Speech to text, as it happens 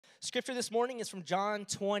Scripture this morning is from John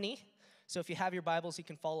 20. So if you have your Bibles, you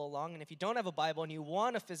can follow along. And if you don't have a Bible and you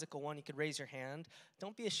want a physical one, you could raise your hand.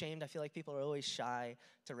 Don't be ashamed. I feel like people are always shy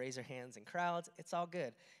to raise their hands in crowds. It's all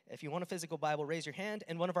good. If you want a physical Bible, raise your hand.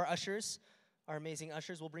 And one of our ushers, our amazing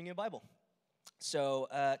ushers, will bring you a Bible. So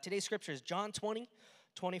today's scripture is John 20,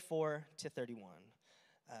 24 to 31.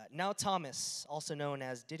 Now Thomas, also known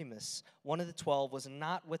as Didymus, one of the 12, was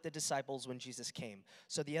not with the disciples when Jesus came.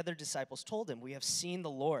 So the other disciples told him, "We have seen the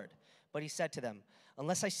Lord." But he said to them,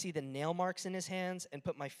 "Unless I see the nail marks in his hands and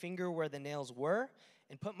put my finger where the nails were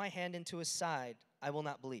and put my hand into his side, I will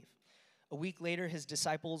not believe." A week later, his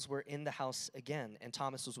disciples were in the house again, and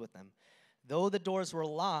Thomas was with them. Though the doors were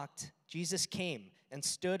locked, Jesus came and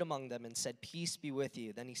stood among them and said, "Peace be with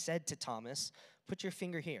you." Then he said to Thomas, "Put your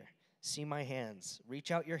finger here. See my hands. Reach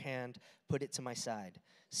out your hand. Put it to my side.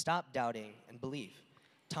 Stop doubting and believe."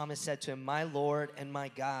 Thomas said to him, "My Lord and my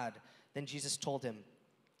God." Then Jesus told him,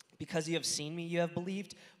 "Because you have seen me, you have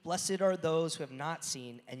believed. Blessed are those who have not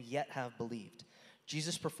seen and yet have believed."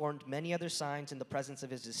 Jesus performed many other signs in the presence of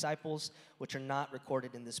his disciples, which are not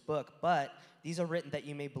recorded in this book. But these are written that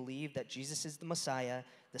you may believe that Jesus is the Messiah,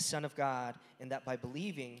 the Son of God, and that by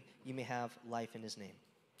believing you may have life in his name.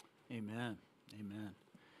 Amen. Amen.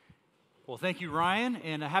 Well, thank you, Ryan,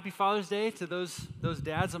 and a happy Father's Day to those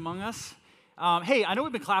dads among us. Hey, I know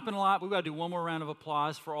we've been clapping a lot. We've got to do one more round of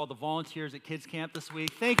applause for all the volunteers at Kids Camp this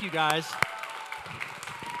week. Thank you, guys.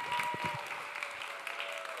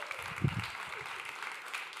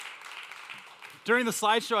 During the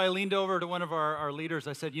slideshow, I leaned over to one of our leaders.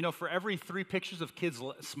 I said, for every 3 pictures of kids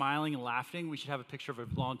smiling and laughing, we should have a picture of a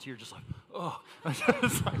volunteer just like, oh.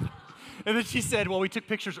 And then she said, well, we took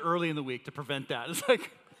pictures early in the week to prevent that. It's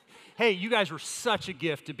like, hey, you guys were such a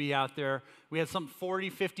gift to be out there. We had some 40,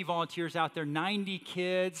 50 volunteers out there, 90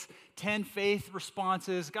 kids, 10 faith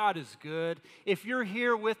responses. God is good. If you're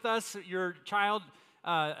here with us, your child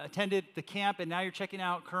attended the camp and now you're checking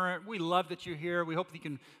out Current, we love that you're here. We hope that you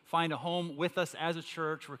can find a home with us as a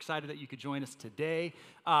church. We're excited that you could join us today.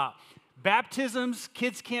 Baptisms,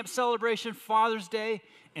 Kids Camp celebration, Father's Day,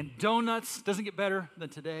 and donuts. Doesn't get better than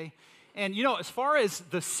today. And as far as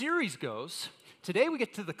the series goes, today we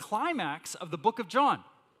get to the climax of the book of John.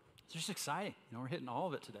 It's just exciting. We're hitting all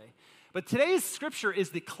of it today. But today's scripture is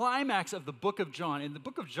the climax of the book of John. And the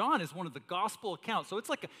book of John is one of the gospel accounts. So it's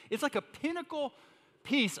like a pinnacle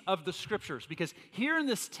piece of the scriptures. Because here in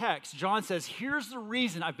this text, John says, here's the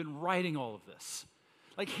reason I've been writing all of this.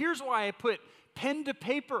 Like, here's why I put pen to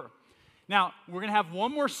paper. Now, we're going to have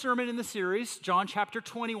one more sermon in the series, John chapter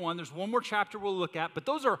 21. There's one more chapter we'll look at, but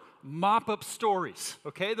those are mop-up stories,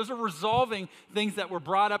 okay? Those are resolving things that were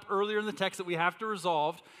brought up earlier in the text that we have to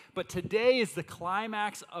resolve. But today is the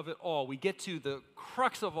climax of it all. We get to the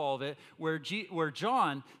crux of all of it, where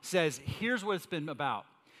John says, here's what it's been about.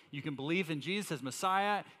 You can believe in Jesus as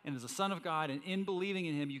Messiah and as the Son of God, and in believing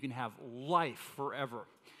in him, you can have life forever.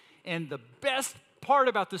 And the best part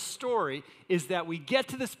about this story is that we get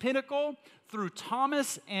to this pinnacle through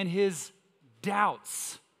Thomas and his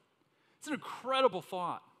doubts. It's an incredible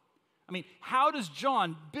thought. I mean, how does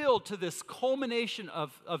John build to this culmination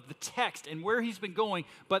of the text and where he's been going,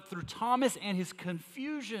 but through Thomas and his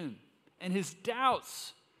confusion and his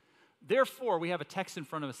doubts? Therefore, we have a text in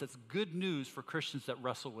front of us that's good news for Christians that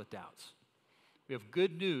wrestle with doubts. We have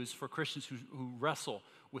good news for Christians who wrestle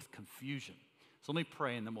with confusion. So let me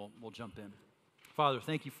pray and then we'll jump in. Father,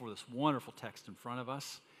 thank you for this wonderful text in front of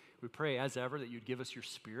us. We pray, as ever, that you'd give us your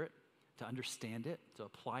spirit to understand it, to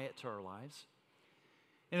apply it to our lives.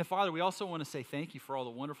 And then, Father, we also want to say thank you for all the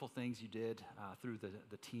wonderful things you did through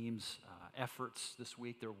the team's efforts this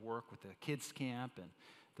week, their work with the kids' camp and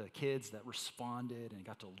the kids that responded and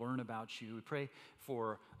got to learn about you. We pray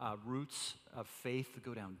for roots of faith to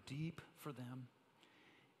go down deep for them.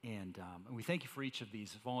 And we thank you for each of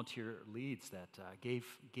these volunteer leads that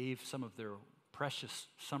gave some of their precious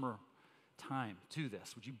summer time to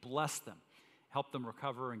this. Would you bless them, help them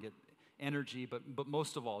recover and get energy, but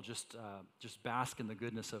most of all, just bask in the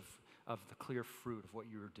goodness of the clear fruit of what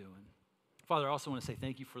you are doing. Father, I also want to say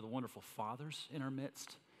thank you for the wonderful fathers in our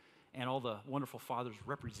midst and all the wonderful fathers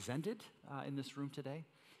represented in this room today.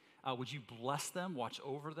 Would you bless them, watch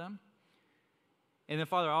over them? And then,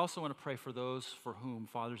 Father, I also want to pray for those for whom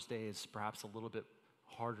Father's Day is perhaps a little bit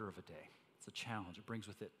harder of a day. It's a challenge. It brings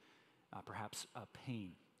with it perhaps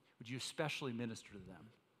pain. Would you especially minister to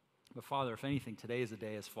them? But Father, if anything, today is a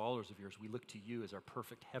day as followers of yours, we look to you as our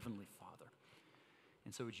perfect heavenly Father.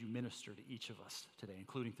 And so would you minister to each of us today,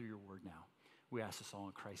 including through your word now. We ask this all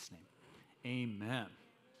in Christ's name. Amen.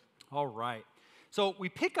 All right. So we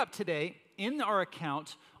pick up today in our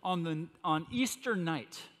account on Easter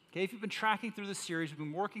night. Okay, if you've been tracking through this series, we've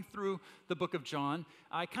been working through the book of John.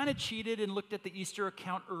 I kind of cheated and looked at the Easter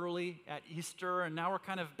account early at Easter, and now we're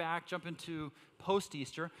kind of back, jumping to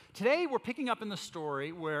post-Easter. Today, we're picking up in the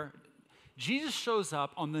story where Jesus shows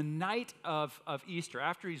up on the night of Easter,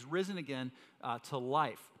 after he's risen again to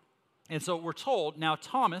life. And so we're told, now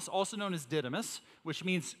Thomas, also known as Didymus, which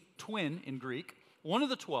means twin in Greek, one of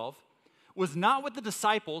the 12, was not with the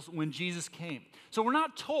disciples when Jesus came. So we're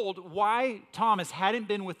not told why Thomas hadn't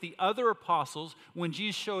been with the other apostles when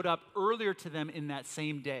Jesus showed up earlier to them in that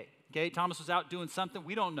same day. Okay, Thomas was out doing something,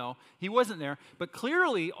 we don't know. He wasn't there, but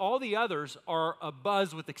clearly all the others are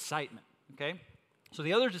abuzz with excitement, okay? So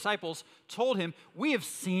the other disciples told him, "We have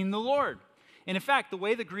seen the Lord." And in fact, the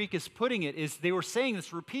way the Greek is putting it is they were saying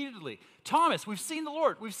this repeatedly. "Thomas, we've seen the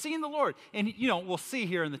Lord. We've seen the Lord." And, we'll see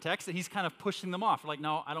here in the text that he's kind of pushing them off. Like,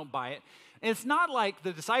 no, I don't buy it. And it's not like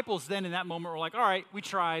the disciples then in that moment were like, all right, we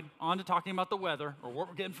tried, on to talking about the weather or what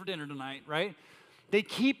we're getting for dinner tonight, right? They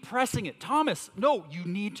keep pressing it. "Thomas, no, you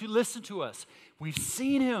need to listen to us. We've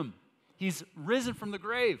seen him. He's risen from the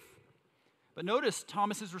grave." But notice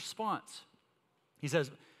Thomas's response. He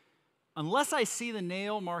says, "Unless I see the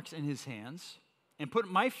nail marks in his hands and put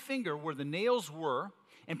my finger where the nails were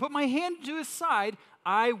and put my hand to his side,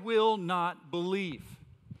 I will not believe."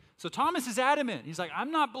 So Thomas is adamant. He's like,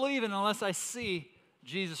 I'm not believing unless I see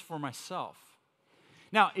Jesus for myself.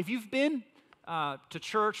 Now, if you've been to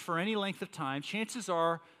church for any length of time, chances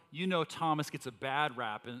are Thomas gets a bad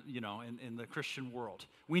rap in the Christian world.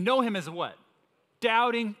 We know him as what?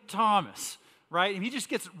 Doubting Thomas, right? And he just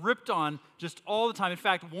gets ripped on just all the time. In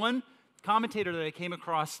fact, one commentator that I came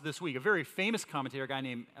across this week, a very famous commentator, a guy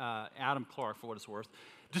named Adam Clark, for what it's worth,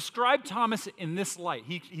 described Thomas in this light.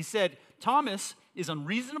 He said, Thomas is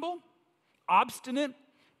unreasonable, obstinate,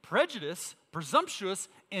 prejudiced, presumptuous,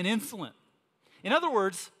 and insolent. In other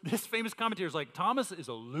words, this famous commentator is like, Thomas is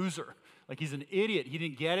a loser. Like, he's an idiot. He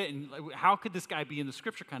didn't get it, and how could this guy be in the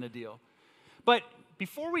scripture kind of deal? But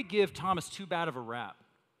before we give Thomas too bad of a rap,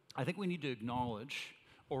 I think we need to acknowledge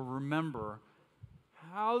or remember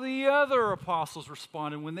how the other apostles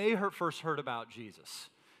responded when they first heard about Jesus.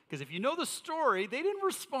 Because if you know the story, they didn't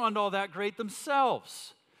respond all that great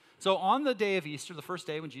themselves. So on the day of Easter, the first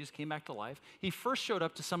day when Jesus came back to life, he first showed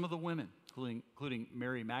up to some of the women, including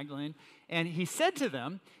Mary Magdalene, and he said to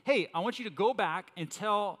them, "Hey, I want you to go back and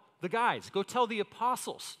tell the guys, go tell the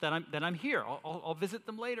apostles that I'm here. I'll visit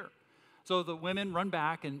them later." So the women run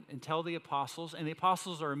back and tell the apostles, and the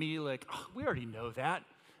apostles are immediately like, "Oh, we already know that.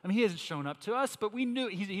 I mean, he hasn't shown up to us, but we knew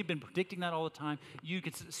he'd been predicting that all the time. You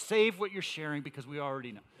could save what you're sharing because we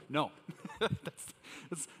already know." No,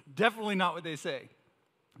 that's definitely not what they say.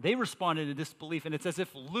 They responded in disbelief, and it's as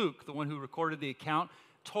if Luke, the one who recorded the account,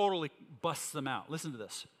 totally busts them out. Listen to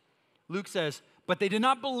this. Luke says, "But they did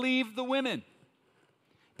not believe the women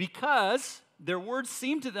because their words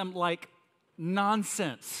seemed to them like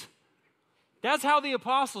nonsense." That's how the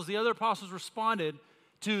other apostles responded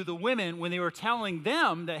to the women when they were telling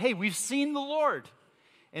them that, hey, we've seen the Lord.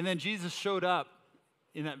 And then Jesus showed up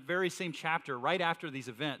in that very same chapter right after these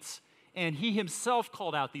events. And he himself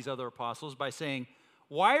called out these other apostles by saying,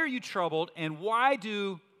 "Why are you troubled, and why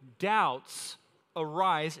do doubts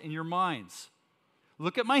arise in your minds?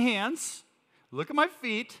 Look at my hands, look at my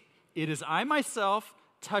feet. It is I myself.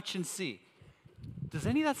 Touch and see." Does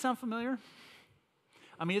any of that sound familiar?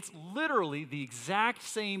 I mean, it's literally the exact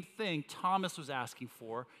same thing Thomas was asking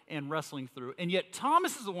for and wrestling through. And yet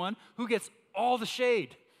Thomas is the one who gets all the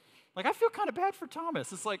shade. Like, I feel kind of bad for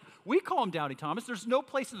Thomas. It's like, we call him Doubting Thomas. There's no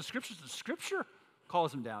place in the scriptures the scripture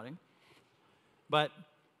calls him doubting. But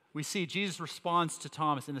we see Jesus responds to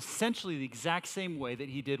Thomas in essentially the exact same way that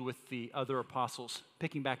he did with the other apostles.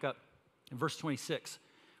 Picking back up in verse 26,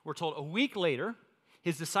 we're told a week later,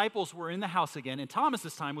 his disciples were in the house again, and Thomas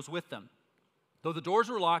this time was with them. Though the doors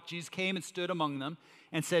were locked, Jesus came and stood among them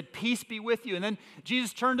and said, "Peace be with you." And then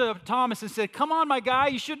Jesus turned to Thomas and said, "Come on, my guy,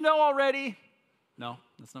 you should know already." No,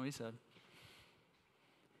 that's not what he said.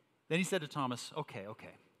 Then he said to Thomas, okay,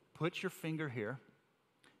 put your finger here.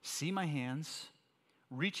 See my hands.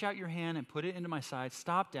 Reach out your hand and put it into my side.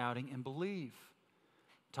 Stop doubting and believe.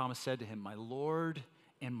 Thomas said to him, "My Lord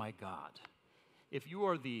and my God." If you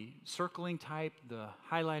are the circling type, the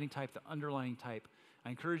highlighting type, the underlining type, I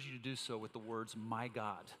encourage you to do so with the words, "my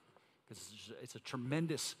God," because it's a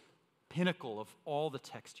tremendous pinnacle of all the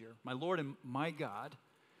text here. My Lord and my God.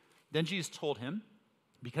 Then Jesus told him,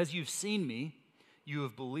 "Because you've seen me, you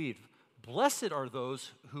have believed. Blessed are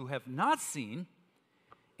those who have not seen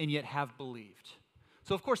and yet have believed."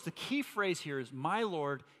 So, of course, the key phrase here is "my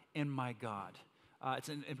Lord and my God." It's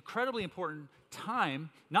an incredibly important time,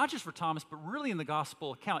 not just for Thomas, but really in the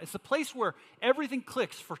gospel account. It's the place where everything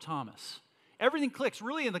clicks for Thomas. Everything clicks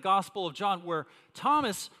really in the Gospel of John, where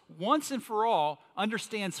Thomas, once and for all,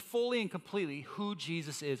 understands fully and completely who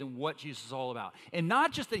Jesus is and what Jesus is all about. And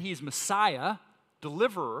not just that he's Messiah,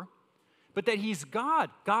 deliverer, but that he's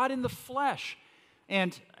God, God in the flesh.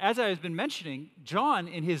 And as I've been mentioning, John,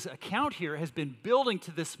 in his account here, has been building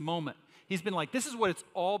to this moment. He's been like, this is what it's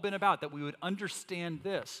all been about, that we would understand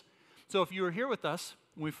this. So if you were here with us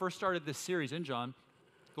when we first started this series in John,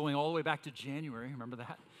 going all the way back to January, remember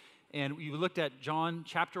that? And you looked at John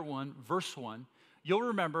chapter 1, verse 1, you'll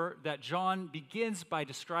remember that John begins by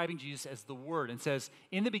describing Jesus as the Word and says,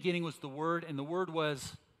 in the beginning was the Word, and the Word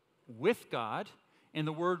was with God, and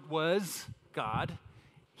the Word was God.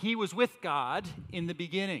 He was with God in the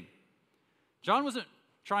beginning. John wasn't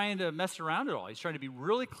trying to mess around at all. He's trying to be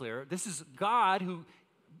really clear. This is God who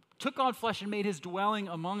took on flesh and made his dwelling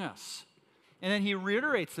among us. And then he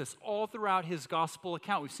reiterates this all throughout his gospel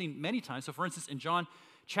account. We've seen many times. So for instance, in John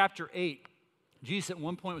chapter 8, Jesus at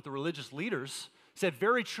one point with the religious leaders said,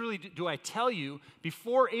 very truly do I tell you,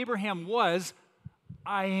 before Abraham was,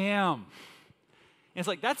 I am. And it's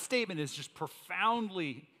like that statement is just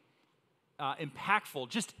profoundly impactful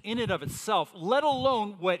just in and of itself, let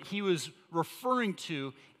alone what he was referring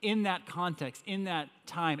to in that context, in that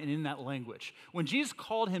time, and in that language. When Jesus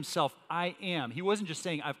called himself I am, he wasn't just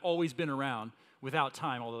saying I've always been around without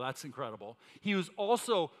time, although that's incredible. He was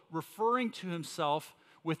also referring to himself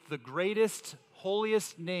with the greatest,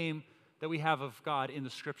 holiest name that we have of God in the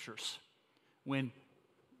Scriptures. When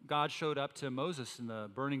God showed up to Moses in the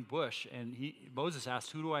burning bush, and Moses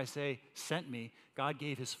asked, who do I say sent me? God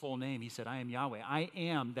gave his full name. He said, I am Yahweh. I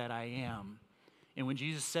am that I am. And when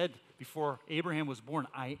Jesus said before Abraham was born,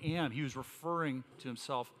 I am, he was referring to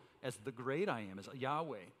himself as the great I am, as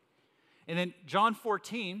Yahweh. And then John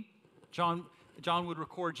 14, John would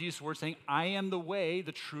record Jesus' words saying, I am the way,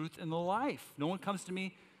 the truth, and the life. No one comes to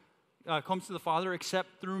the Father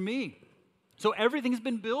except through me. So everything's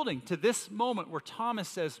been building to this moment where Thomas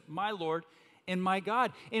says, my Lord and my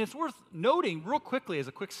God. And it's worth noting real quickly as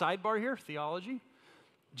a quick sidebar here, theology,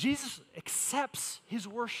 Jesus accepts his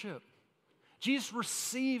worship. Jesus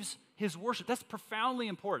receives his worship. That's profoundly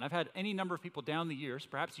important. I've had any number of people down the years,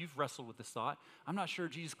 perhaps you've wrestled with this thought, I'm not sure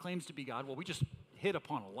Jesus claims to be God. Well, we just hit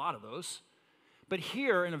upon a lot of those. But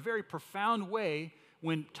here, in a very profound way,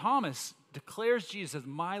 when Thomas declares Jesus as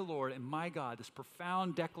my Lord and my God, this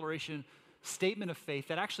profound declaration, statement of faith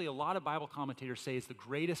that actually a lot of Bible commentators say is the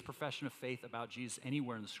greatest profession of faith about Jesus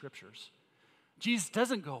anywhere in the Scriptures. Jesus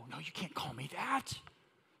doesn't go, no, you can't call me that.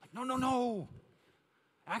 Like, no.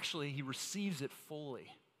 Actually, he receives it fully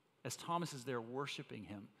as Thomas is there worshiping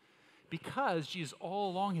him, because Jesus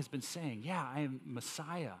all along has been saying, yeah, I am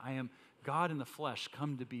Messiah. I am God in the flesh,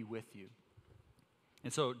 come to be with you.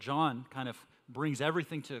 And so John kind of brings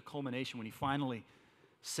everything to a culmination when he finally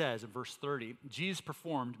says in verse 30, Jesus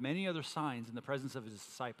performed many other signs in the presence of his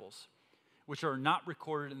disciples, which are not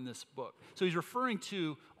recorded in this book. So he's referring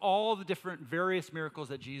to all the different various miracles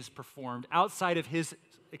that Jesus performed outside of his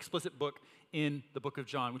explicit book in the book of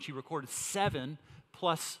John, which he recorded 7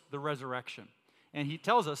 plus the resurrection. And he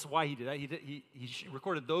tells us why he did that. He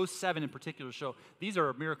recorded those 7 in particular to show these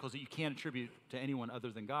are miracles that you can't attribute to anyone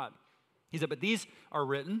other than God. He said, but these are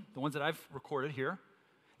written, the ones that I've recorded here,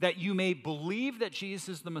 that you may believe that Jesus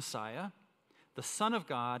is the Messiah, the Son of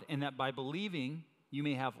God, and that by believing you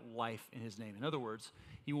may have life in his name. In other words,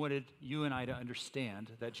 he wanted you and I to understand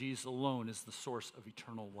that Jesus alone is the source of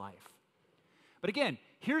eternal life. But again,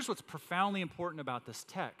 here's what's profoundly important about this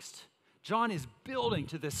text. John is building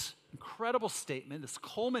to this incredible statement, this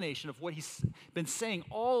culmination of what he's been saying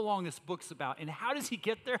all along this book's about. And how does he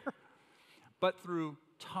get there? But through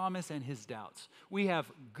Thomas and his doubts. We have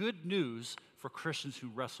good news for Christians who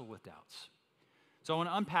wrestle with doubts. So I want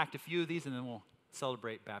to unpack a few of these and then we'll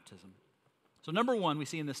celebrate baptism. So number one, we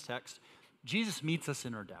see in this text, Jesus meets us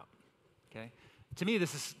in our doubt. Okay? To me,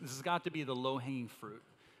 this has got to be the low-hanging fruit.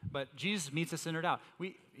 But Jesus meets us in our doubt.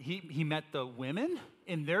 He met the women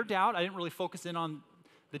in their doubt. I didn't really focus in on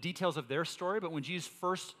the details of their story, but when Jesus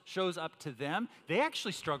first shows up to them, they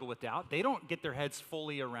actually struggle with doubt. They don't get their heads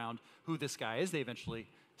fully around who this guy is. They eventually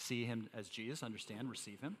see him as Jesus, understand,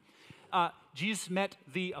 receive him. Jesus met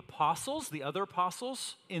the apostles, the other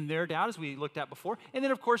apostles, in their doubt, as we looked at before. And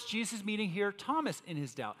then, of course, Jesus is meeting here Thomas in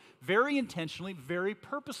his doubt, very intentionally, very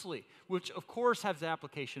purposely, which, of course, has the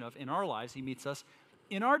application of in our lives. He meets us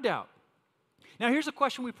in our doubt. Now, here's a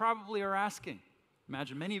question we probably are asking.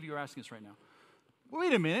 Imagine many of you are asking this right now.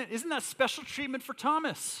 Wait a minute, isn't that special treatment for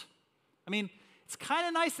Thomas? I mean, it's kind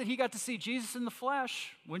of nice that he got to see Jesus in the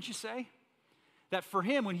flesh, wouldn't you say? that for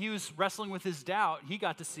him, when he was wrestling with his doubt, he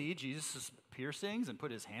got to see Jesus' piercings and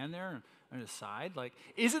put his hand there on his side. Like,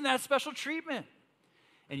 isn't that special treatment?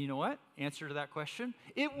 And you know what? Answer to that question,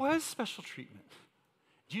 it was special treatment.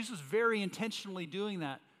 Jesus was very intentionally doing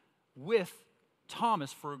that with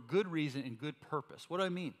Thomas for a good reason and good purpose. What do I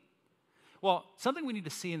mean? Well, something we need to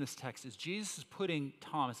see in this text is Jesus is putting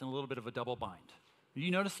Thomas in a little bit of a double bind. Did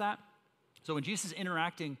you notice that? So when Jesus is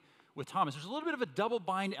interacting with Thomas, there's a little bit of a double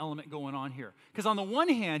bind element going on here. Because on the one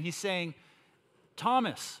hand, he's saying,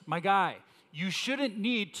 Thomas, my guy, you shouldn't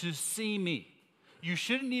need to see me. You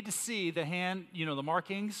shouldn't need to see the hand, the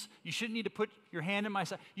markings. You shouldn't need to put your hand in my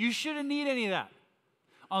side. You shouldn't need any of that.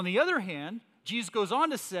 On the other hand, Jesus goes on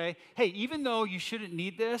to say, hey, even though you shouldn't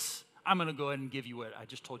need this, I'm going to go ahead and give you what I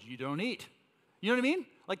just told you don't need. You know what I mean?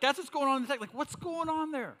 Like, that's what's going on in the text. Like, what's going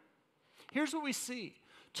on there? Here's what we see.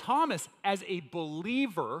 Thomas, as a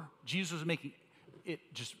believer, Jesus was making it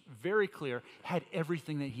just very clear, had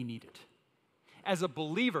everything that he needed. As a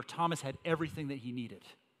believer, Thomas had everything that he needed.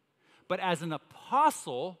 But as an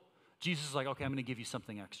apostle, Jesus is like, okay, I'm going to give you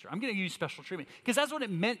something extra. I'm going to give you special treatment. Because that's what it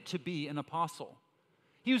meant to be an apostle.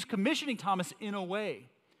 He was commissioning Thomas in a way.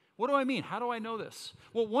 What do I mean? How do I know this?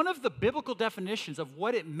 Well, one of the biblical definitions of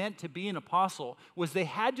what it meant to be an apostle was they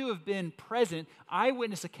had to have been present,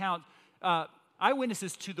 eyewitnesses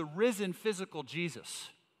to the risen physical Jesus.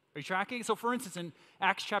 Are you tracking? So for instance, in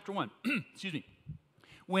Acts chapter 1, excuse me,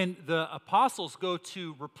 when the apostles go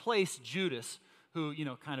to replace Judas, who,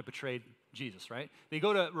 kind of betrayed Jesus, right? They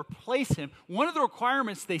go to replace him. One of the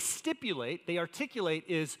requirements they articulate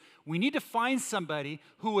is we need to find somebody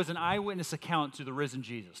who was an eyewitness account to the risen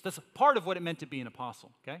Jesus. That's part of what it meant to be an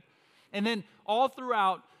apostle, okay? And then all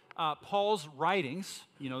throughout Paul's writings,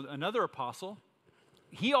 another apostle,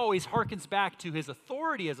 he always harkens back to his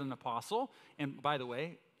authority as an apostle. And by the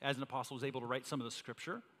way, as an apostle, was able to write some of the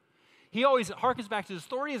scripture. He always harkens back to his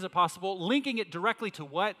authority as a apostle, linking it directly to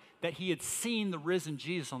what? That he had seen the risen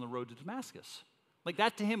Jesus on the road to Damascus. Like,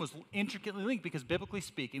 that to him was intricately linked because biblically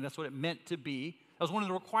speaking, that's what it meant to be. That was one of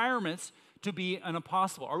the requirements to be an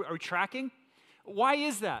apostle. Are we tracking? Why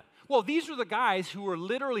is that? Well, these are the guys who were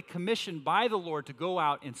literally commissioned by the Lord to go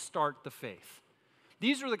out and start the faith.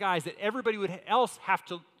 These are the guys that everybody else have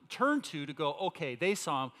to turn to go, okay, they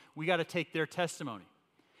saw him, we got to take their testimony.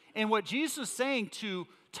 And what Jesus was saying to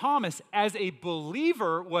Thomas as a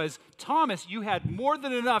believer was, Thomas, you had more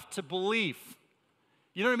than enough to believe.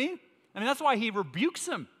 You know what I mean? That's why he rebukes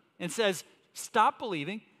him and says, stop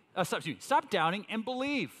doubting and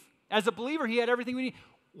believe. As a believer, he had everything we need.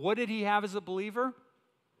 What did he have as a believer?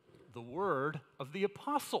 The word of the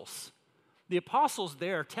apostles. The apostles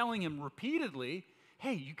there telling him repeatedly,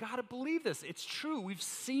 hey, you got to believe this. It's true. We've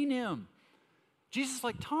seen him. Jesus is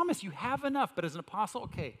like, Thomas, you have enough. But as an apostle,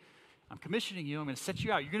 okay, I'm commissioning you. I'm going to set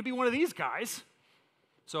you out. You're going to be one of these guys.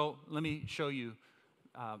 So let me show you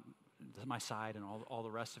my side and all the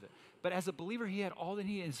rest of it. But as a believer, he had all that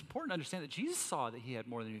he needed. It's important to understand that Jesus saw that he had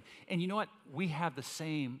more than he needed. And you know what? We have the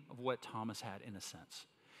same of what Thomas had in a sense.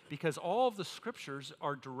 Because all of the scriptures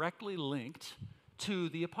are directly linked to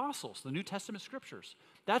the apostles, the New Testament scriptures.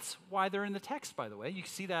 That's why they're in the text, by the way. You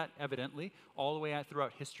see that evidently all the way out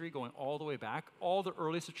throughout history, going all the way back. All the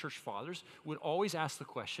earliest of church fathers would always ask the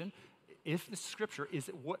question, if the scripture,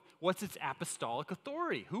 what's its apostolic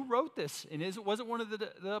authority? Who wrote this? And was it one of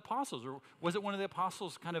the apostles? Or was it one of the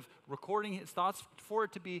apostles kind of recording his thoughts for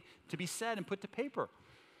it to be said and put to paper?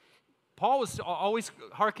 Paul was always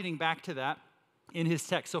hearkening back to that in his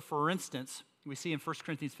text. So for instance, we see in 1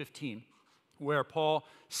 Corinthians 15, where Paul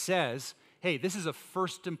says, hey, this is of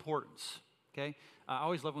first importance, okay? I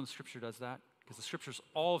always love when the scripture does that, because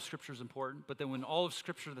all of scripture is important, but then when all of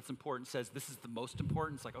scripture that's important says this is the most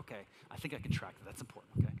important, it's like, okay, I think I can track that. That's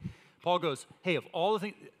important, okay? Paul goes, hey, of all the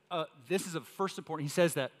things, this is of first importance. He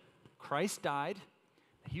says that Christ died,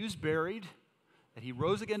 that he was buried, that he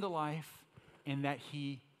rose again to life, and that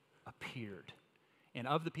he appeared. And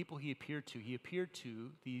of the people he appeared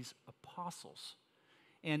to these apostles.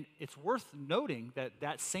 And it's worth noting that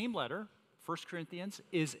that same letter, 1 Corinthians,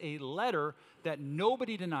 is a letter that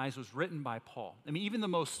nobody denies was written by Paul. Even the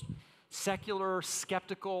most secular,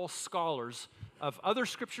 skeptical scholars of other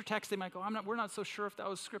scripture texts, they might go, we're not so sure if that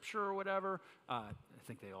was scripture or whatever. I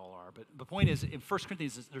think they all are. But the point is, in 1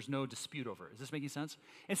 Corinthians, there's no dispute over it. Is this making sense?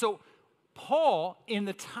 And so Paul, in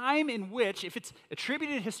the time in which, if it's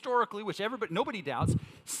attributed historically, which nobody doubts,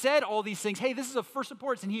 said all these things, hey, this is of first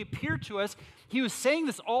importance, and he appeared to us. He was saying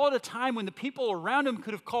this all at a time when the people around him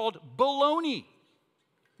could have called baloney.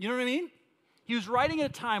 You know what I mean? He was writing at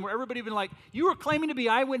a time where everybody had been like, you were claiming to be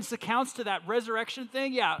eyewitness accounts to that resurrection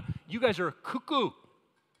thing? Yeah, you guys are cuckoo.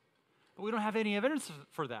 But we don't have any evidence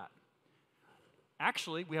for that.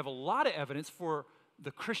 Actually, we have a lot of evidence for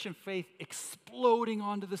the Christian faith exploding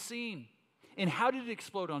onto the scene. And how did it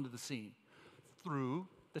explode onto the scene? Through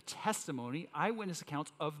the testimony, eyewitness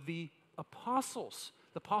accounts of the apostles.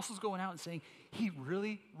 The apostles going out and saying, he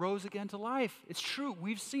really rose again to life. It's true,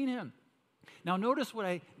 we've seen him. Now notice what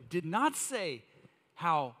I did not say,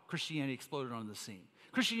 how Christianity exploded onto the scene.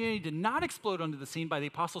 Christianity did not explode onto the scene by the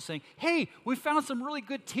apostles saying, hey, we found some really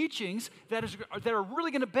good teachings that are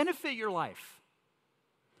really going to benefit your life.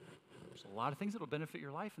 There's a lot of things that will benefit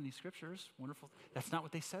your life in these scriptures. Wonderful. That's not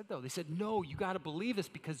what they said, though. They said, no, you got to believe this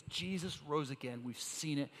because Jesus rose again. We've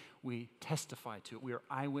seen it. We testify to it. We are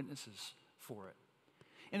eyewitnesses for it.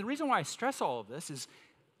 And the reason why I stress all of this is,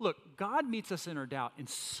 look, God meets us in our doubt in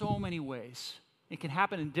so many ways. It can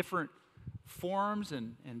happen in different forms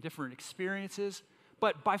and different experiences.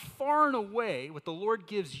 But by far and away, what the Lord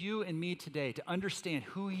gives you and me today to understand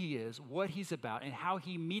who he is, what he's about, and how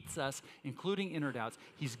he meets us, including in our doubts,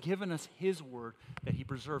 he's given us his word that he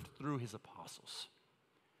preserved through his apostles,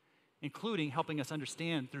 including helping us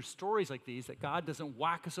understand through stories like these that God doesn't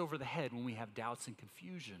whack us over the head when we have doubts and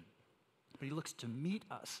confusion, but he looks to meet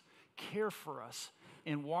us, care for us,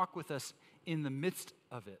 and walk with us in the midst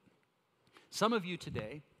of it. Some of you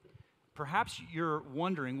today, perhaps you're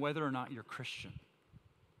wondering whether or not you're Christian.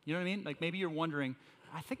 You know what I mean? Like maybe you're wondering,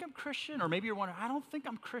 I think I'm Christian, or maybe you're wondering, I don't think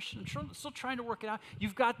I'm Christian. I'm still trying to work it out.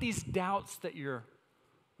 You've got these doubts that you're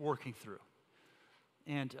working through.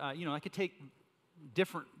 And, I could take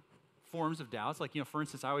different forms of doubts. Like, for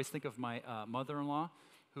instance, I always think of my mother-in-law,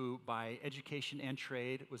 who by education and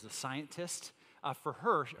trade was a scientist. For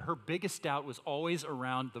her biggest doubt was always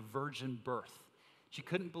around the virgin birth. She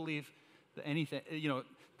couldn't believe anything,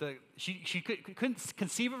 she couldn't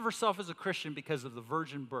conceive of herself as a Christian because of the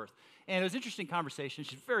virgin birth. And it was an interesting conversation.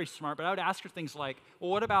 She's very smart, but I would ask her things like, well,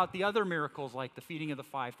 what about the other miracles, like the feeding of the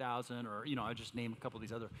 5,000, or, I just name a couple of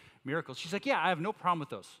these other miracles. She's like, yeah, I have no problem with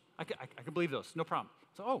those. I can believe those, no problem.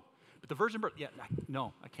 So, but the virgin birth,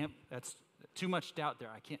 no, I can't, that's too much doubt there.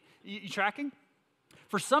 I can't. You tracking?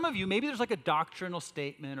 For some of you, maybe there's like a doctrinal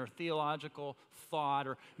statement or theological thought,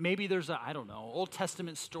 or maybe there's a, Old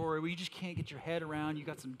Testament story where you just can't get your head around, you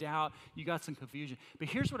got some doubt, you got some confusion. But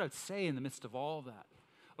here's what I'd say in the midst of all of that.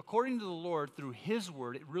 According to the Lord, through his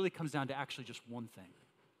word, it really comes down to actually just one thing.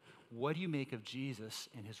 What do you make of Jesus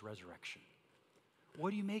and his resurrection? What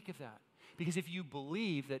do you make of that? Because if you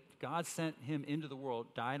believe that God sent him into the world,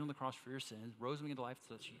 died on the cross for your sins, rose him into life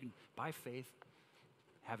so that you can, by faith,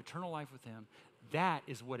 have eternal life with him, that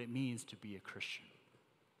is what it means to be a Christian.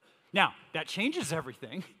 Now, that changes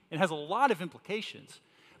everything and has a lot of implications,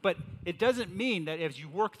 but it doesn't mean that as you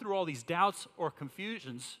work through all these doubts or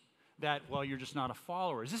confusions that, well, you're just not a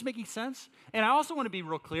follower. Is this making sense? And I also want to be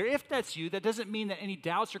real clear. If that's you, that doesn't mean that any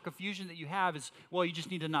doubts or confusion that you have is, well, you just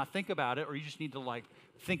need to not think about it, or you just need to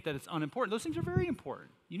think that it's unimportant. Those things are very important.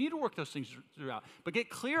 You need to work those things throughout. But get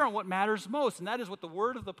clear on what matters most, and that is what the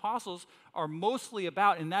word of the apostles are mostly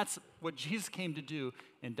about, and that's what Jesus came to do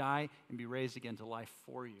and die and be raised again to life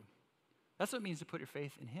for you. That's what it means to put your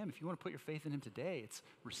faith in him. If you want to put your faith in him today, it's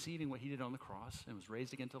receiving what he did on the cross and was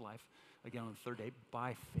raised again to life again on the third day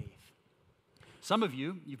by faith. Some of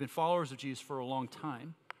you, you've been followers of Jesus for a long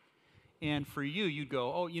time, and for you, you'd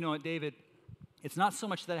go, oh, you know what, David, it's not so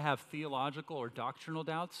much that I have theological or doctrinal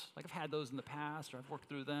doubts. Like I've had those in the past, or I've worked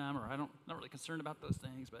through them, or I'm not really concerned about those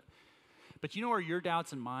things. But you know where your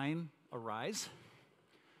doubts and mine arise?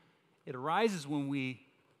 It arises when we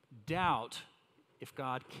doubt if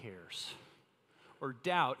God cares, or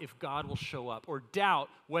doubt if God will show up, or doubt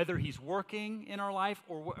whether he's working in our life,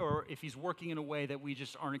 or if he's working in a way that we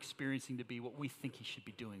just aren't experiencing to be what we think he should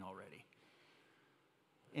be doing already.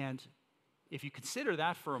 And if you consider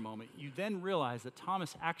that for a moment, you then realize that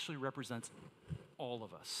Thomas actually represents all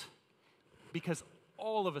of us, because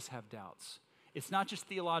all of us have doubts. It's not just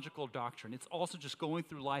theological doctrine. It's also just going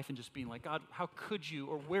through life and just being like, God, how could you,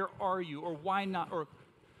 or where are you, or why not,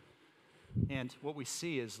 And what we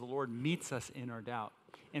see is the Lord meets us in our doubt.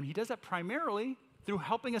 And he does that primarily through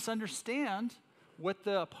helping us understand what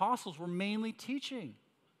the apostles were mainly teaching,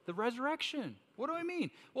 the resurrection. What do I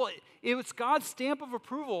mean? Well, it's God's stamp of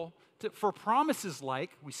approval for promises like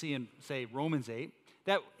we see in, say, Romans 8,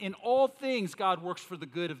 that in all things God works for the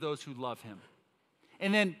good of those who love him.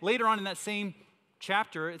 And then later on in that same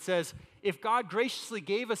chapter, it says, if God graciously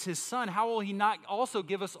gave us his son, how will he not also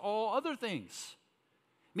give us all other things?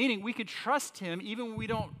 Meaning we could trust him even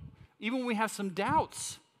when we have some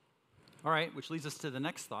doubts. All right, which leads us to the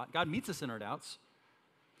next thought. God meets us in our doubts.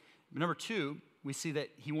 But number two, we see that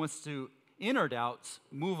he wants to, in our doubts,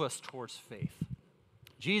 move us towards faith.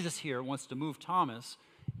 Jesus here wants to move Thomas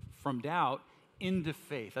from doubt into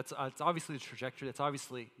faith. That's it's obviously the trajectory. That's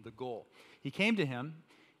obviously the goal. He came to him,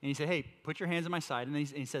 and he said, hey, put your hands on my side. And then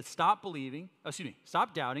he said, stop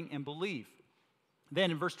doubting and believe.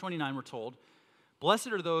 Then in verse 29, we're told,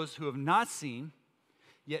 blessed are those who have not seen,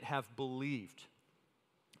 yet have believed.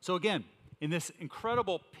 So again, in this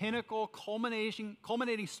incredible pinnacle,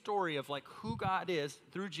 culminating story of like who God is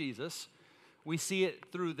through Jesus, we see it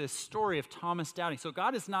through this story of Thomas doubting. So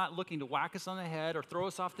God is not looking to whack us on the head or throw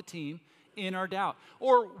us off the team in our doubt.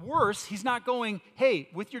 Or worse, he's not going, hey,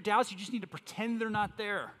 with your doubts, you just need to pretend they're not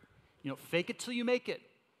there. Fake it till you make it.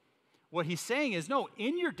 What he's saying is, no,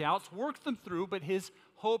 in your doubts, work them through, but his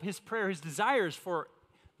hope, his prayer, his desires for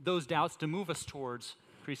those doubts to move us towards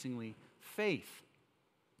increasingly faith.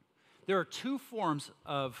 There are two forms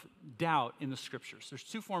of doubt in the scriptures. There's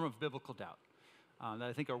two forms of biblical doubt that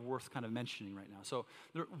I think are worth kind of mentioning right now. So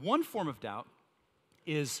one form of doubt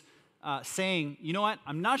is saying, you know what,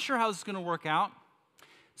 I'm not sure how this is going to work out,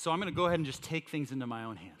 so I'm going to go ahead and just take things into my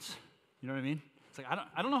own hands. You know what I mean? It's like,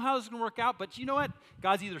 I don't know how this is going to work out, but you know what?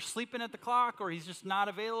 God's either sleeping at the clock or he's just not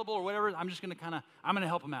available or whatever. I'm just going to I'm going to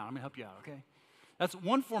help him out. I'm going to help you out, okay? That's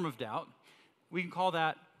one form of doubt. We can call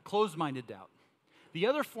that closed-minded doubt. The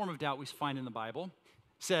other form of doubt we find in the Bible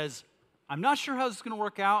says, I'm not sure how this is going to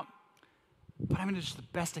work out, but I'm going to do the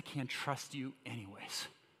best I can trust you anyways.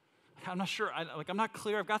 I'm not sure. I'm not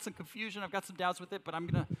clear. I've got some confusion. I've got some doubts with it, but I'm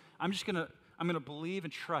going to believe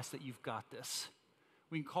and trust that you've got this.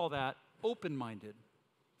 We can call that open-minded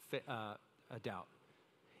doubt.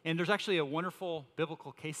 And there's actually a wonderful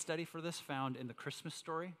biblical case study for this found in the Christmas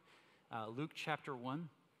story, Luke chapter 1.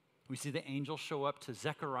 We see the angel show up to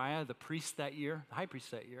Zechariah, the priest that year, the high priest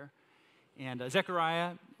that year. And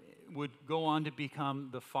Zechariah would go on to become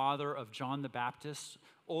the father of John the Baptist,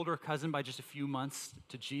 older cousin by just a few months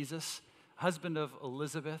to Jesus, husband of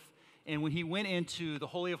Elizabeth. And when he went into the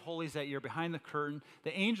Holy of Holies that year, behind the curtain,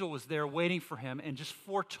 the angel was there waiting for him and just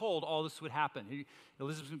foretold all this would happen.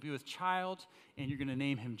 Elizabeth's going to be with child, and you're going to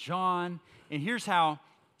name him John. And here's how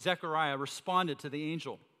Zechariah responded to the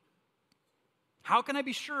angel. How can I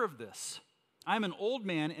be sure of this? I'm an old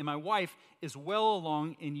man, and my wife is well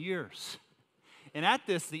along in years. And at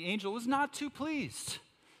this, the angel was not too pleased.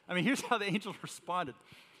 I mean, here's how the angel responded.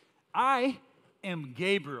 I am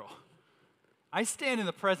Gabriel. I stand in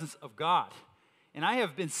the presence of God, and I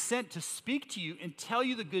have been sent to speak to you and tell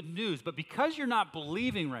you the good news. But because you're not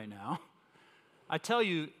believing right now, I tell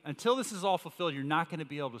you, until this is all fulfilled, you're not going to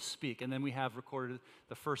be able to speak. And then we have recorded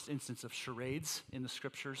the first instance of charades in the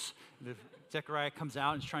scriptures. Zechariah comes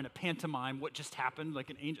out and is trying to pantomime what just happened like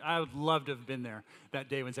an angel. I would love to have been there that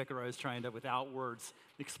day when Zechariah was trying to, without words,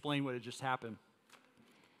 explain what had just happened.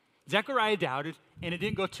 Zechariah doubted, and it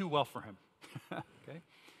didn't go too well for him. Okay?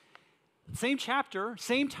 Same chapter,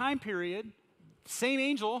 same time period, same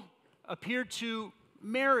angel appeared to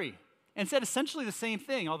Mary and said essentially the same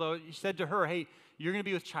thing, although he said to her, hey, you're going to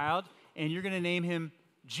be with child, and you're going to name him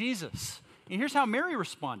Jesus. And here's how Mary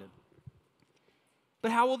responded.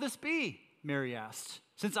 But how will this be? Mary asked,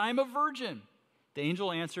 since I am a virgin. The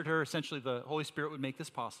angel answered her, essentially the Holy Spirit would make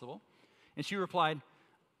this possible. And she replied,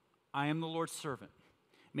 I am the Lord's servant.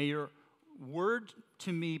 May your word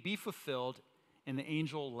to me be fulfilled. And the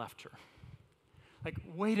angel left her. Like,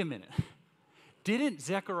 wait a minute. Didn't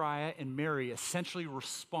Zechariah and Mary essentially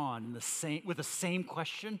respond with the same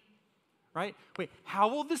question? Right? Wait, how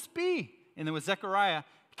will this be? And then with Zechariah,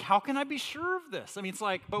 how can I be sure of this? I mean, it's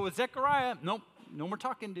like, but with Zechariah, nope, no more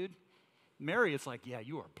talking, dude. Mary, it's like, yeah,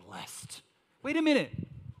 you are blessed. Wait a minute.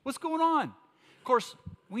 What's going on? Of course,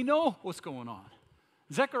 we know what's going on.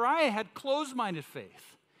 Zechariah had closed-minded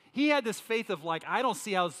faith. He had this faith of like, I don't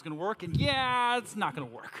see how this is going to work, and yeah, it's not going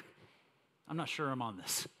to work. I'm not sure I'm on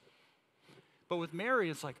this. But with Mary,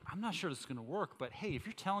 it's like, I'm not sure this is going to work, but hey, if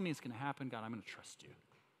you're telling me it's going to happen, God, I'm going to trust you.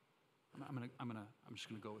 I'm just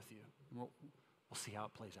going to go with you. And we'll see how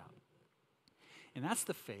it plays out. And that's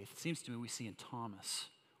the faith, it seems to me, we see in Thomas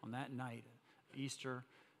on that night, Easter,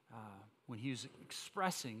 when he was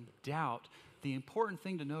expressing doubt. The important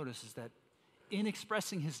thing to notice is that in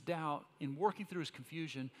expressing his doubt, in working through his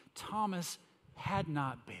confusion, Thomas had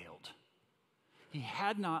not bailed. He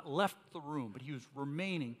had not left the room, but he was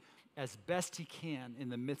remaining as best he can in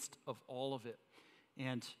the midst of all of it.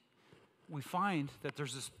 And we find that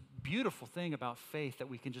there's this beautiful thing about faith that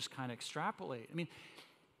we can just kind of extrapolate. I mean,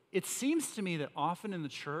 it seems to me that often in the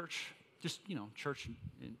church, just, church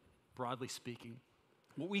broadly speaking,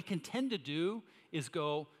 what we can tend to do is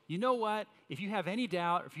go, you know what, if you have any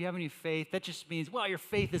doubt, or if you have any faith, that just means, well, your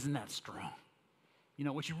faith isn't that strong.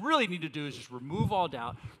 What you really need to do is just remove all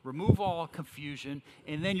doubt, remove all confusion,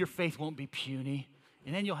 and then your faith won't be puny,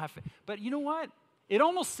 and then you'll have faith. But you know what? it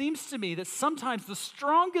almost seems to me that sometimes the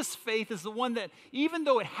strongest faith is the one that, even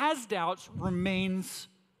though it has doubts, remains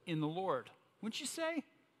in the Lord. Wouldn't you say?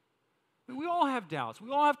 We all have doubts. We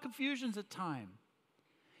all have confusions at times.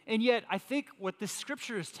 And yet, I think what this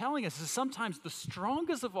scripture is telling us is sometimes the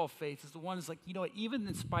strongest of all faith is the one that's like, you know what, even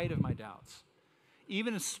in spite of my doubts,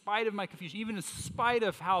 even in spite of my confusion, even in spite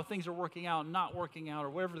of how things are working out, not working out, or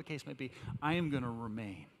whatever the case may be, I am going to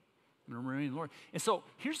remain. I'm going to remain in the Lord. And so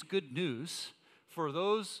here's good news for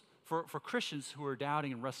those, for Christians who are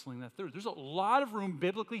doubting and wrestling that through. There's a lot of room,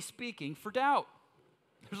 biblically speaking, for doubt.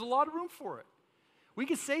 There's a lot of room for it. We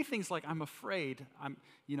could say things like, I'm afraid, but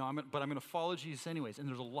I'm going to follow Jesus anyways, and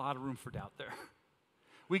there's a lot of room for doubt there.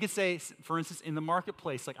 We could say, for instance, in the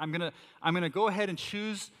marketplace, like I'm going to go ahead and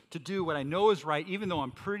choose to do what I know is right, even though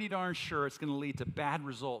I'm pretty darn sure it's going to lead to bad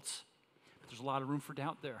results. But there's a lot of room for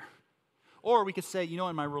doubt there. Or we could say,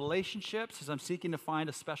 in my relationships, as I'm seeking to find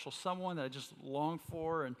a special someone that I just long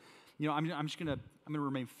for, and I'm going to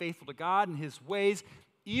remain faithful to God and His ways,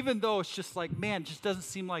 even though it's just like, man, it just doesn't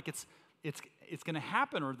seem like it's going to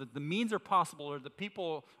happen, or that the means are possible, or the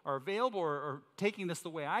people are available, or taking this the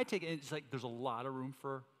way I take it. It's like there's a lot of room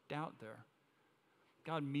for doubt there.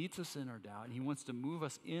 God meets us in our doubt, and He wants to move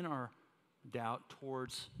us in our doubt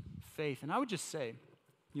towards faith. And I would just say,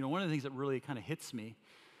 one of the things that really kind of hits me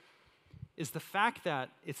is the fact that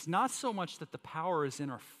it's not so much that the power is in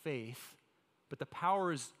our faith, but the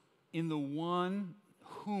power is in the one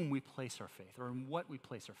whom we place our faith, or in what we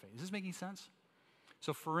place our faith. Is this making sense?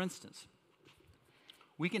 So for instance,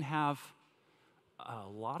 we can have a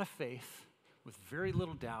lot of faith with very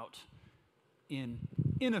little doubt in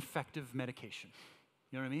ineffective medication.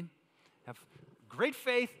 You know what I mean? Have great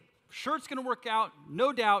faith, sure it's going to work out,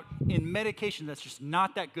 no doubt in medication that's just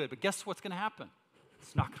not that good. But guess what's going to happen?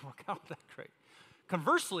 It's not going to work out that great.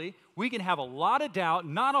 Conversely, we can have a lot of doubt,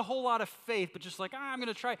 not a whole lot of faith, but just like, I'm going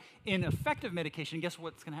to try in effective medication. Guess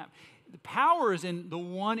what's going to happen? The power is in the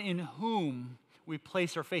one in whom we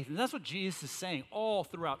place our faith. And that's what Jesus is saying all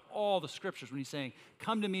throughout all the scriptures when He's saying,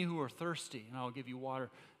 come to me who are thirsty, and I'll give you water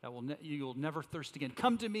that you'll never thirst again.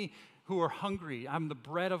 Come to me who are hungry. I'm the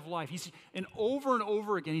bread of life. And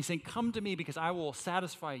over again, He's saying, come to me because I will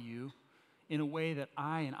satisfy you in a way that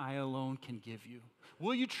I and I alone can give you.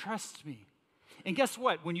 Will you trust me? And guess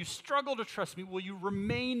what? When you struggle to trust me, will you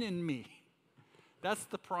remain in me? That's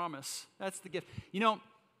the promise. That's the gift.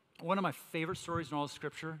 One of my favorite stories in all of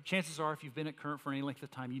Scripture, chances are if you've been at Current for any length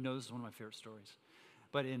of time, you know this is one of my favorite stories.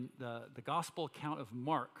 But in the gospel account of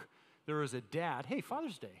Mark, there was a dad,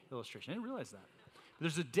 Father's Day illustration, I didn't realize that.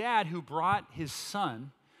 There's a dad who brought his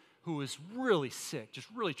son, who was really sick, just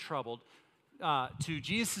really troubled, to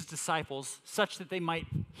Jesus' disciples such that they might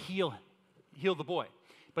heal the boy.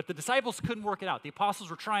 But the disciples couldn't work it out. The apostles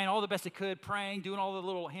were trying all the best they could, praying, doing all the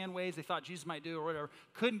little hand waves they thought Jesus might do or whatever.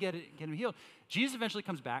 Couldn't get him healed. Jesus eventually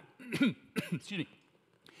comes back, excuse me,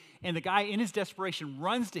 and the guy in his desperation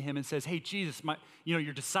runs to him and says, hey, Jesus,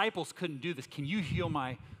 your disciples couldn't do this. Can you heal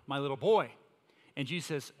my little boy? And Jesus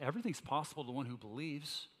says, everything's possible to the one who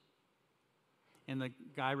believes. And the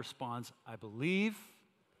guy responds, I believe,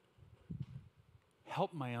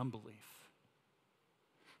 help my unbelief.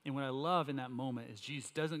 And what I love in that moment is Jesus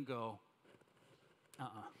doesn't go,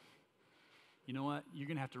 you know what? You're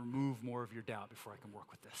going to have to remove more of your doubt before I can work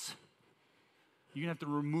with this. You're going to have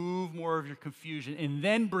to remove more of your confusion and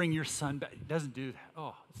then bring your son back. He doesn't do that.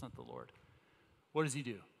 Oh, that's not the Lord. What does He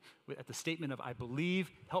do? At the statement of, I believe,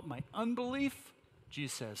 help my unbelief,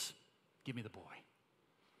 Jesus says, give me the boy.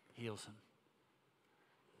 Heals him.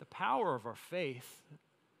 The power of our faith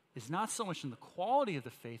is not so much in the quality of the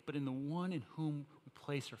faith, but in the one in whom we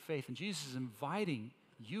place our faith. And Jesus is inviting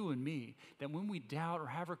you and me that when we doubt or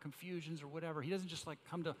have our confusions or whatever, He doesn't just like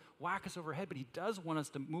come to whack us over our head, but He does want us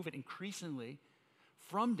to move it increasingly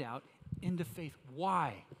from doubt into faith.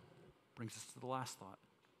 Why? Brings us to the last thought.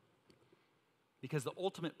 Because the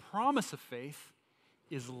ultimate promise of faith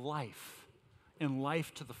is life, and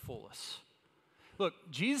life to the fullest. Look,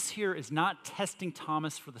 Jesus here is not testing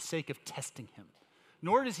Thomas for the sake of testing him.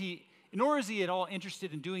 Nor is he at all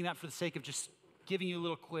interested in doing that for the sake of just giving you a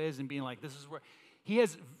little quiz and being like, this is where. He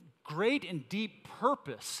has great and deep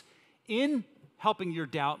purpose in helping your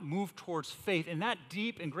doubt move towards faith. And that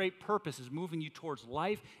deep and great purpose is moving you towards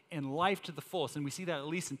life and life to the fullest. And we see that at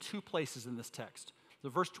least in two places in this text. So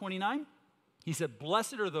verse 29, He said,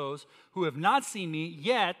 blessed are those who have not seen me,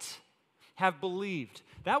 yet have believed.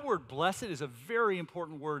 That word blessed is a very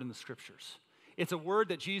important word in the Scriptures. It's a word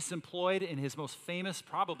that Jesus employed in His most famous,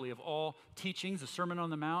 probably of all teachings, the Sermon on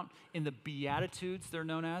the Mount, in the Beatitudes, they're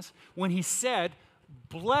known as, when He said,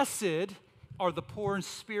 blessed are the poor in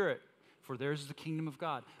spirit, for theirs is the kingdom of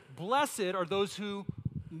God. Blessed are those who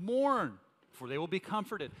mourn, for they will be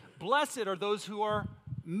comforted. Blessed are those who are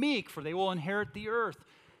meek, for they will inherit the earth.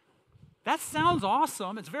 That sounds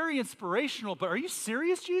awesome. It's very inspirational, but are you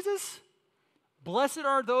serious, Jesus? Blessed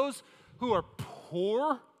are those who are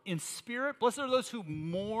poor in spirit. Blessed are those who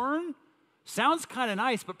mourn. Sounds kind of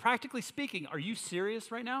nice, but practically speaking, are you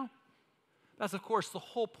serious right now? That's, of course, the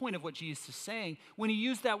whole point of what Jesus is saying. When he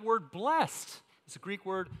used that word blessed, it's a Greek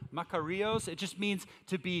word, makarios. It just means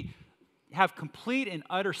to have complete and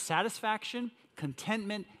utter satisfaction,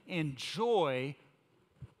 contentment, and joy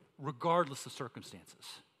regardless of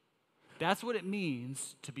circumstances. That's what it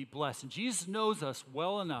means to be blessed. And Jesus knows us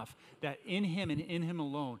well enough that in him and in him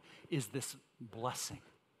alone is this blessing,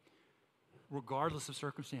 regardless of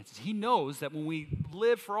circumstances. He knows that when we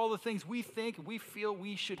live for all the things we think and we feel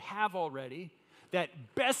we should have already, that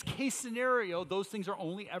best case scenario, those things are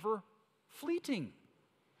only ever fleeting.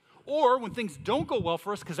 Or when things don't go well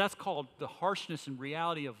for us, because that's called the harshness and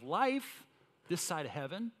reality of life, this side of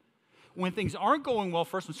heaven. When things aren't going well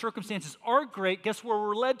for us, when circumstances aren't great, guess where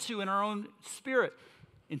we're led to in our own spirit?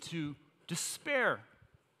 Into despair.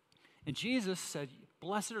 And Jesus said,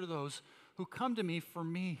 blessed are those who come to me for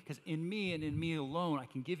me, because in me and in me alone, I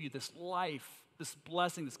can give you this life, this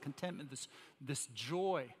blessing, this contentment, this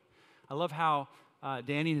joy. I love how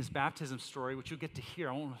Danny in his baptism story, which you'll get to hear,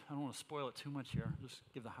 I don't want to spoil it too much here, just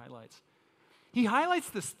give the highlights. He highlights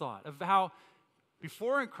this thought of how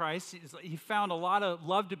before in Christ, he found a lot of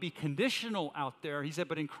love to be conditional out there. He said,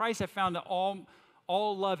 but in Christ I found that all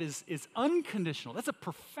love is unconditional. That's a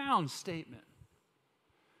profound statement.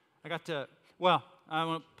 I want to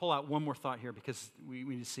pull out one more thought here because we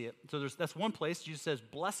need to see it. So that's one place. Jesus says,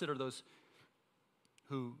 blessed are those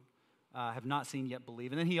who have not seen yet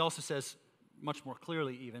believe. And then he also says, much more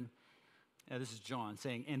clearly even, this is John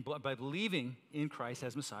saying, and by believing in Christ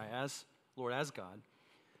as Messiah, as Lord, as God,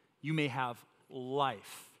 you may have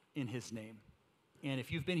life in his name. And if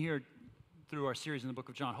you've been here through our series in the book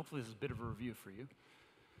of John, hopefully this is a bit of a review for you.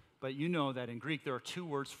 But you know that in Greek there are two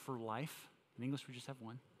words for life. In English we just have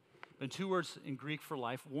one. But two words in Greek for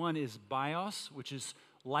life. One is bios, which is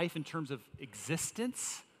life in terms of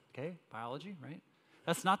existence. Okay, biology, right?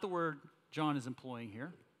 That's not the word John is employing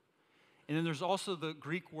here. And then there's also the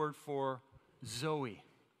Greek word for zoe,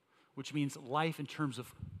 which means life in terms of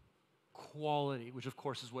quality, which of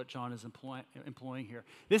course is what John is employing here.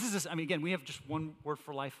 Again, we have just one word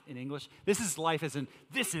for life in English. This is life as in,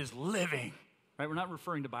 this is living, right? We're not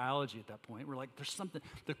referring to biology at that point. We're like, there's something,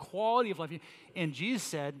 the quality of life. And Jesus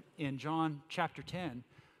said in John chapter 10,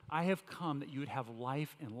 I have come that you would have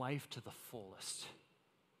life and life to the fullest.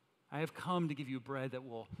 I have come to give you bread that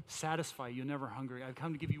will satisfy you, never hungry. I've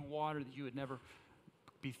come to give you water that you would never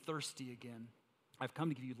be thirsty again. I've come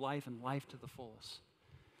to give you life and life to the fullest.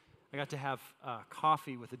 I got to have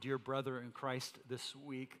coffee with a dear brother in Christ this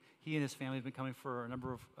week. He and his family have been coming for a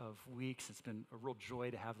number of weeks. It's been a real joy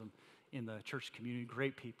to have them in the church community,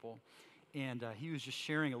 great people. And he was just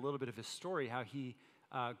sharing a little bit of his story, how he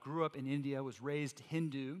grew up in India, was raised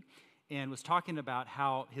Hindu, and was talking about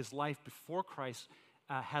how his life before Christ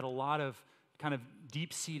had a lot of kind of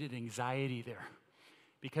deep-seated anxiety there.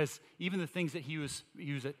 Because even the things that he was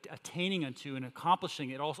attaining unto and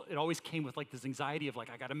accomplishing, it always came with like this anxiety of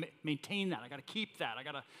like, I got to maintain that, I got to keep that, I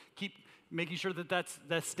got to keep making sure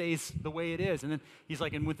that stays the way it is. And then he's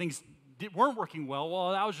like, and when things weren't working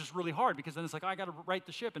well, that was just really hard because then it's like, I got to right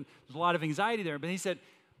the ship, and there's a lot of anxiety there. But he said,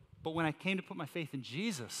 but when I came to put my faith in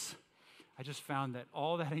Jesus, I just found that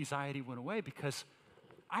all that anxiety went away because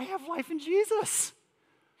I have life in Jesus.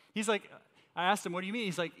 He's like, I asked him, what do you mean?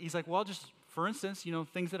 He's like, well, just for instance,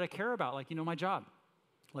 things that I care about, like, my job.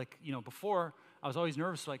 Like, before, I was always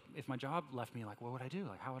nervous, like, if my job left me, like, what would I do?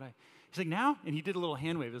 Like, how would I? He's like, now, and he did a little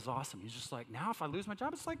hand wave. It was awesome. He's just like, now if I lose my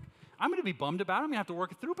job, it's like, I'm going to be bummed about it. I'm going to have to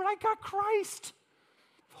work it through, but I got Christ.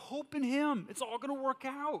 Hope in him. It's all going to work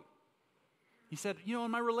out. He said,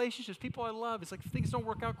 in my relationships, people I love, it's like, if things don't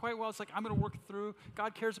work out quite well, it's like, I'm going to work it through.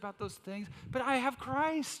 God cares about those things, but I have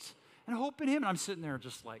Christ and hope in him. And I'm sitting there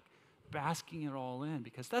just like, basking it all in,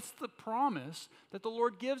 because that's the promise that the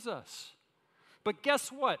Lord gives us. But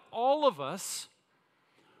guess what? All of us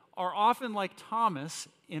are often like Thomas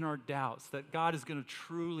in our doubts that God is going to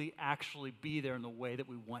truly actually be there in the way that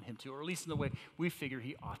we want him to, or at least in the way we figure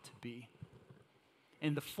he ought to be.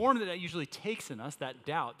 And the form that usually takes in us, that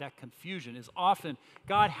doubt, that confusion, is often,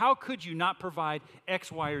 God, how could you not provide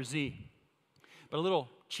X, Y, or Z? But a little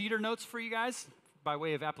cheater notes for you guys by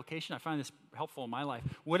way of application. I find this helpful in my life.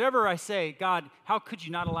 Whatever I say, God, how could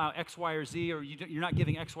you not allow X, Y, or Z, or you're not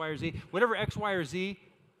giving X, Y, or Z? Whatever X, Y, or Z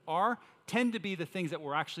are, tend to be the things that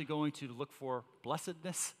we're actually going to look for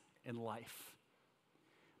blessedness and life.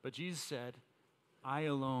 But Jesus said, I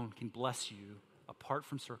alone can bless you apart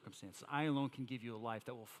from circumstances. I alone can give you a life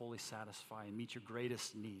that will fully satisfy and meet your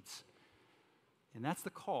greatest needs. And that's the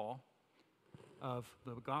call of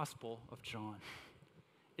the Gospel of John.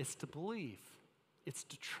 It's to believe. It's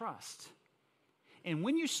to trust. And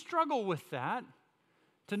when you struggle with that,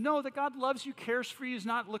 to know that God loves you, cares for you, is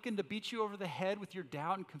not looking to beat you over the head with your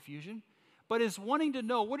doubt and confusion, but is wanting to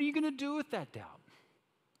know, what are you going to do with that doubt?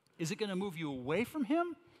 Is it going to move you away from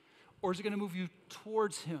him, or is it going to move you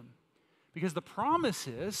towards him? Because the promise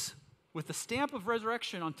is, with the stamp of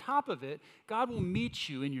resurrection on top of it, God will meet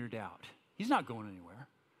you in your doubt. He's not going anywhere,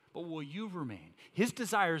 but will you remain? His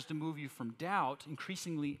desire is to move you from doubt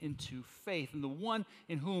increasingly into faith, and the one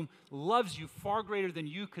in whom loves you far greater than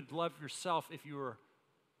you could love yourself if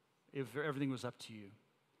everything was up to you,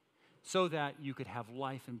 so that you could have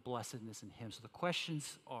life and blessedness in him. So the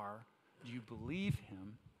questions are, do you believe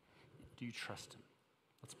him? Do you trust him?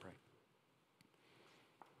 Let's pray.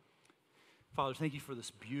 Father, thank you for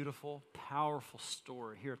this beautiful, powerful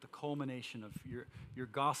story here at the culmination of your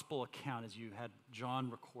gospel account as you had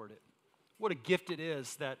John record it. What a gift it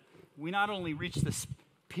is that we not only reach this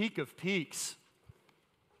peak of peaks,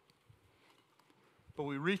 but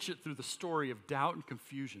we reach it through the story of doubt and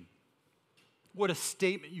confusion. What a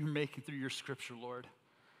statement you're making through your scripture, Lord.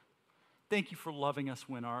 Thank you for loving us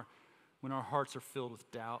when our hearts are filled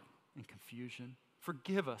with doubt and confusion.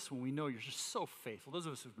 Forgive us when we know you're just so faithful. Those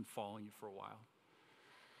of us who've been following you for a while.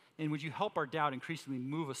 And would you help our doubt increasingly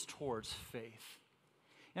move us towards faith?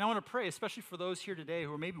 And I want to pray, especially for those here today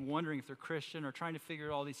who are maybe wondering if they're Christian or trying to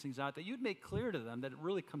figure all these things out, that you'd make clear to them that it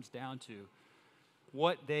really comes down to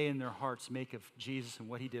what they in their hearts make of Jesus and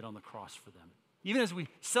what he did on the cross for them. Even as we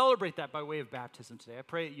celebrate that by way of baptism today, I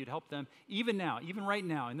pray that you'd help them, even now, even right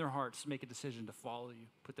now, in their hearts, make a decision to follow you,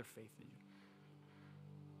 put their faith in you.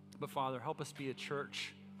 But Father, help us be a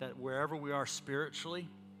church that wherever we are spiritually,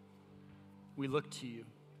 we look to you.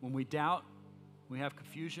 When we doubt, we have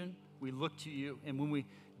confusion, we look to you. And when we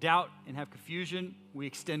doubt and have confusion, we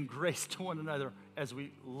extend grace to one another as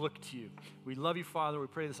we look to you. We love you, Father. We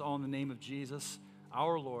pray this all in the name of Jesus,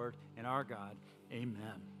 our Lord and our God.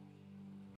 Amen.